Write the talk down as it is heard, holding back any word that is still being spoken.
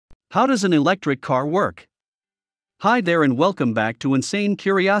How does an electric car work? Hi there and welcome back to Insane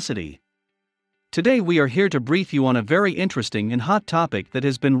Curiosity. Today we are here to brief you on a very interesting and hot topic that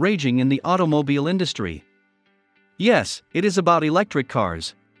has been raging in the automobile industry. Yes, it is about electric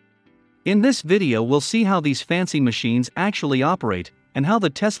cars. In this video we'll see how these fancy machines actually operate, and how the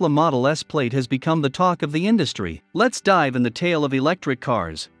Tesla Model S plate has become the talk of the industry. Let's dive in the tale of electric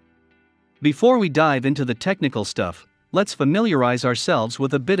cars. Before we dive into the technical stuff, let's familiarize ourselves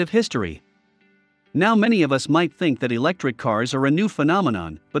with a bit of history. Now many of us might think that electric cars are a new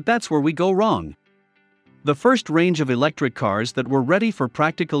phenomenon, but that's where we go wrong. The first range of electric cars that were ready for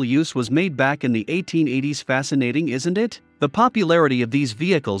practical use was made back in the 1880s. Fascinating, isn't it? The popularity of these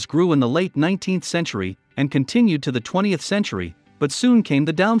vehicles grew in the late 19th century and continued to the 20th century, but soon came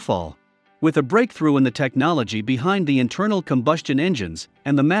the downfall. With a breakthrough in the technology behind the internal combustion engines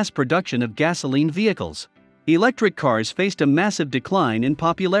and the mass production of gasoline vehicles, electric cars faced a massive decline in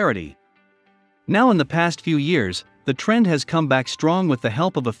popularity. Now in the past few years, the trend has come back strong with the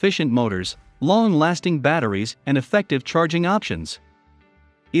help of efficient motors, long-lasting batteries, and effective charging options.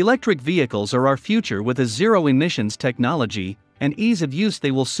 Electric vehicles are our future. With a zero-emissions technology and ease of use,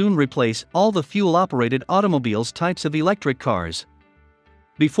 they will soon replace all the fuel-operated automobiles types of electric cars.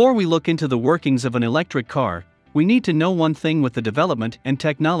 Before we look into the workings of an electric car, we need to know one thing: with the development and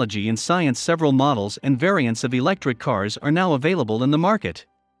technology in science, several models and variants of electric cars are now available in the market.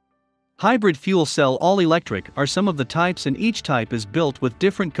 Hybrid fuel cell all-electric are some of the types, and each type is built with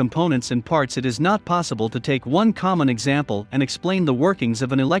different components and parts. It is not possible to take one common example and explain the workings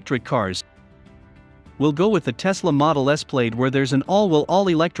of an electric cars. We'll go with the Tesla Model S plate, where there's an all-wheel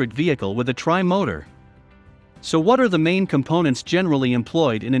all-electric vehicle with a tri-motor. So what are the main components generally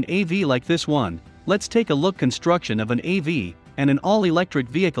employed in an AV like this one? Let's take a look. Construction of an AV and an all-electric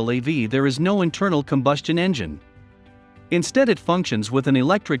vehicle. AV, there is no internal combustion engine. Instead, it functions with an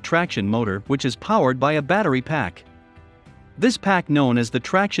electric traction motor which is powered by a battery pack. This pack, known as the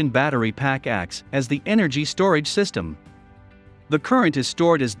traction battery pack, acts as the energy storage system. The current is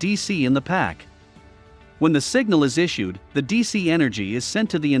stored as DC in the pack. When the signal is issued, the DC energy is sent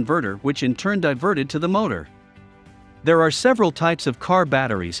to the inverter, which in turn diverted to the motor. There are several types of car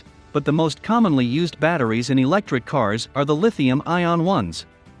batteries, but the most commonly used batteries in electric cars are the lithium-ion ones.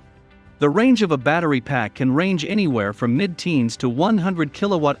 The range of a battery pack can range anywhere from mid-teens to 100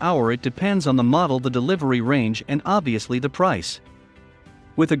 kilowatt-hour. It depends on the model, the delivery range, and obviously the price.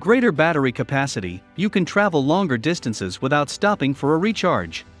 With a greater battery capacity, you can travel longer distances without stopping for a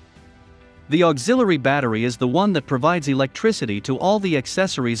recharge. The auxiliary battery is the one that provides electricity to all the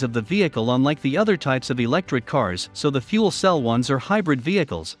accessories of the vehicle. Unlike the other types of electric cars, so the fuel cell ones are hybrid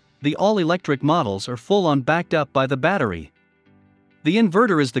vehicles, the all-electric models are full-on backed up by the battery. The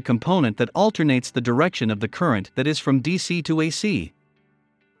inverter is the component that alternates the direction of the current, that is from DC to AC.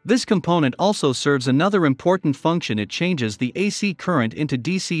 This component also serves another important function: it changes the AC current into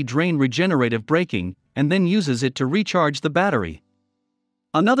DC drain, regenerative braking, and then uses it to recharge the battery.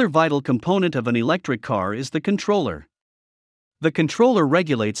 Another vital component of an electric car is the controller. The controller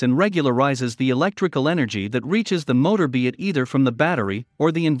regulates and regularizes the electrical energy that reaches the motor, be it either from the battery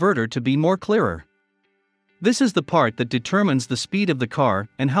or the inverter. To be more clearer, this is the part that determines the speed of the car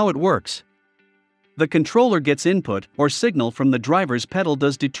and how it works. The controller gets input or signal from the driver's pedal,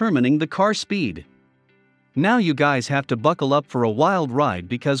 thus determining the car speed. Now you guys have to buckle up for a wild ride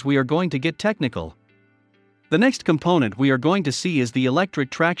because we are going to get technical. The next component we are going to see is the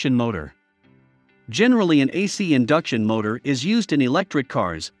electric traction motor. Generally, an AC induction motor is used in electric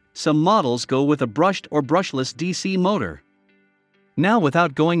cars. Some models go with a brushed or brushless DC motor. Now,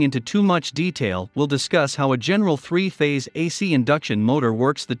 without going into too much detail, we'll discuss how a general three-phase AC induction motor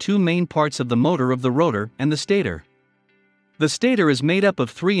works. The two main parts of the motor of the rotor and the stator. The stator is made up of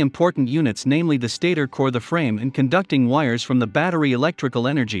three important units, namely the stator core, the frame and conducting wires from the battery. Electrical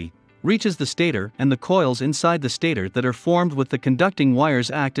energy reaches the stator, and the coils inside the stator that are formed with the conducting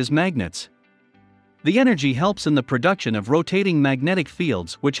wires act as magnets. The energy helps in the production of rotating magnetic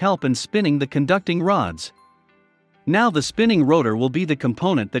fields, which help in spinning the conducting rods. Now the spinning rotor will be the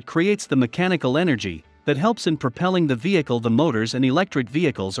component that creates the mechanical energy that helps in propelling the vehicle. The motors in electric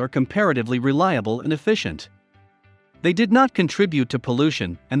vehicles are comparatively reliable and efficient. They did not contribute to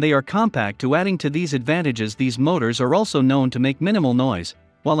pollution, and they are compact. To adding to these advantages, these motors are also known to make minimal noise.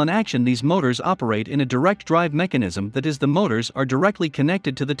 While in action, these motors operate in a direct drive mechanism, that is, the motors are directly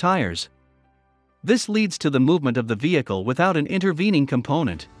connected to the tires. This leads to the movement of the vehicle without an intervening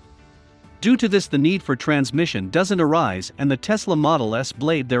component. Due to this, the need for transmission doesn't arise, and the Tesla Model S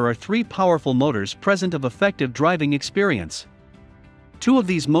blade, there are three powerful motors present of effective driving experience. Two of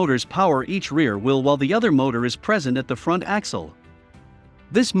these motors power each rear wheel, while the other motor is present at the front axle.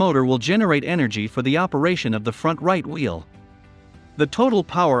 This motor will generate energy for the operation of the front right wheel. The total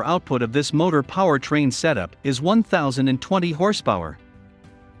power output of this motor powertrain setup is 1020 horsepower.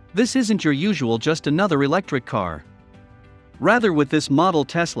 This isn't your usual just another electric car. Rather, with this model,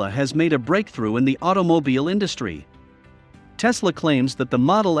 Tesla has made a breakthrough in the automobile industry. Tesla claims that the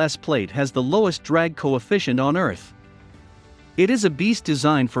Model S plate has the lowest drag coefficient on Earth. It is a beast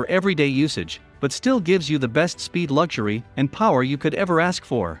designed for everyday usage, but still gives you the best speed, luxury, and power you could ever ask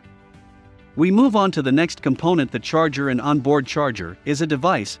for. We move on to the next component. The charger and onboard charger is a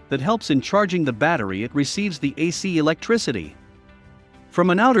device that helps in charging the battery. It receives the AC electricity from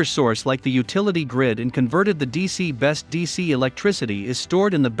an outer source like the utility grid and converted the DC. Best DC electricity is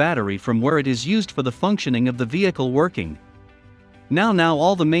stored in the battery from where it is used for the functioning of the vehicle working. Now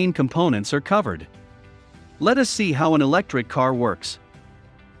all the main components are covered. Let us see how an electric car works.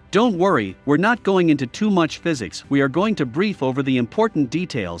 Don't worry, we're not going into too much physics. We are going to brief over the important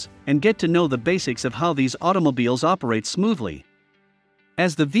details and get to know the basics of how these automobiles operate smoothly.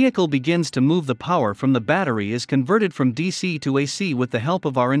 As the vehicle begins to move, the power from the battery is converted from DC to AC with the help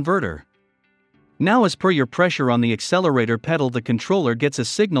of our inverter. Now, as per your pressure on the accelerator pedal, the controller gets a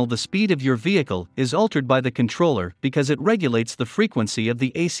signal. The speed of your vehicle is altered by the controller because it regulates the frequency of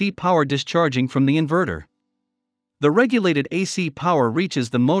the AC power discharging from the inverter. The regulated AC power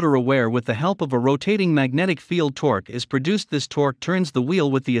reaches the motor, where with the help of a rotating magnetic field torque is produced. This torque turns the wheel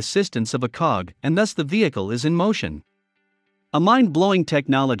with the assistance of a cog, and thus the vehicle is in motion. A mind-blowing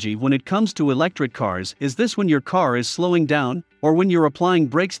technology when it comes to electric cars is this: when your car is slowing down, or when you're applying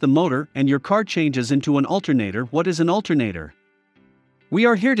brakes, the motor and your car changes into an alternator. What is an alternator? We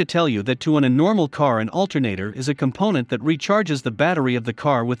are here to tell you that to a normal car, an alternator is a component that recharges the battery of the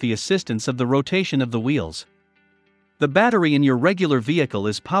car with the assistance of the rotation of the wheels. The battery in your regular vehicle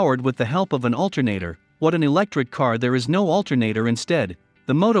is powered with the help of an alternator. What an electric car, there is no alternator. Instead,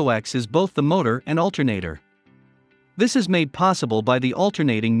 the Moto X is both the motor and alternator. This is made possible by the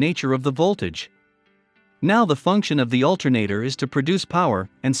alternating nature of the voltage. Now the function of the alternator is to produce power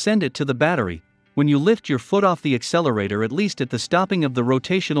and send it to the battery when you lift your foot off the accelerator, at least at the stopping of the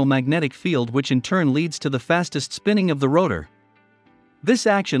rotational magnetic field, which in turn leads to the fastest spinning of the rotor. This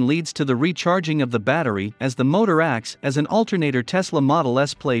action leads to the recharging of the battery as the motor acts as an alternator. Tesla Model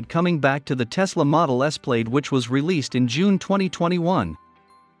S plate. Coming back to the Tesla Model S plate, which was released in June 2021.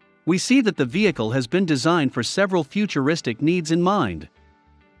 We see that the vehicle has been designed for several futuristic needs in mind.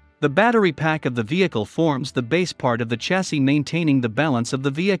 The battery pack of the vehicle forms the base part of the chassis, maintaining the balance of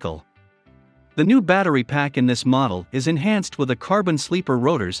the vehicle. The new battery pack in this model is enhanced with a carbon sleeper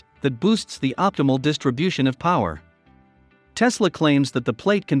rotors that boosts the optimal distribution of power. Tesla claims that the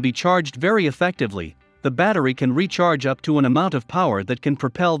plate can be charged very effectively. The battery can recharge up to an amount of power that can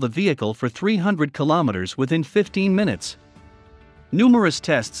propel the vehicle for 300 kilometers within 15 minutes. Numerous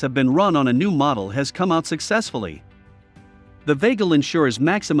tests have been run on a new model has come out successfully. The vehicle ensures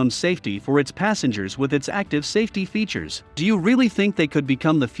maximum safety for its passengers with its active safety features. Do you really think they could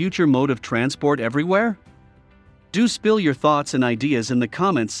become the future mode of transport everywhere? Do spill your thoughts and ideas in the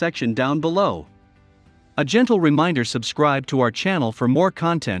comments section down below. A gentle reminder: subscribe to our channel for more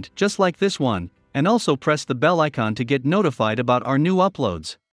content just like this one, and also press the bell icon to get notified about our new uploads.